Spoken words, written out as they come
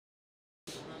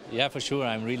Yeah, for sure.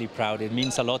 I'm really proud. It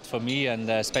means a lot for me, and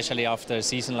especially after a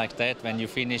season like that, when you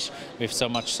finish with so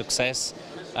much success.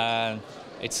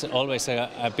 It's always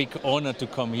a big honor to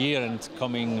come here, and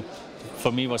coming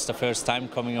for me was the first time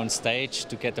coming on stage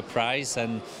to get a prize,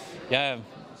 and yeah,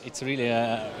 it's really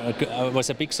it was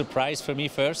a big surprise for me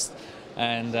first,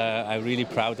 and I'm really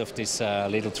proud of this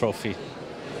little trophy.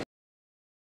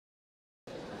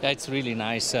 Yeah, it's really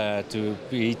nice to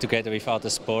be together with other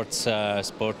sport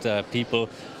people,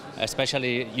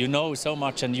 especially you know so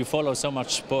much and you follow so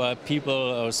much people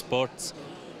or sports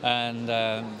and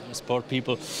sport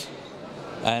people,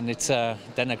 and it's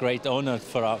then a great honor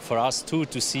for us too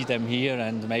to see them here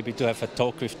and maybe to have a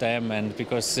talk with them, and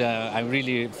because I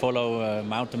really follow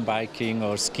mountain biking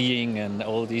or skiing and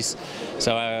all this,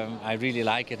 so I really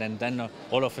like it, and then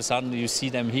all of a sudden you see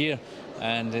them here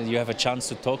and you have a chance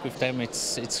to talk with them.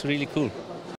 It's really cool.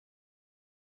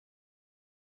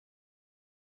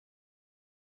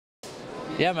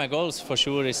 Yeah, my goals for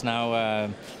sure is now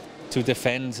to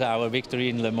defend our victory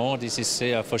in Le Mans. This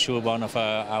is for sure one of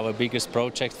our biggest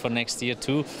projects for next year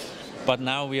too. But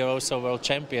now we are also world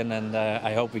champion, and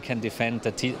I hope we can defend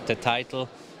the title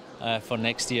for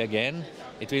next year again.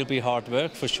 It will be hard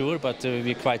work for sure, but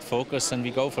we're quite focused and we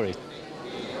go for it.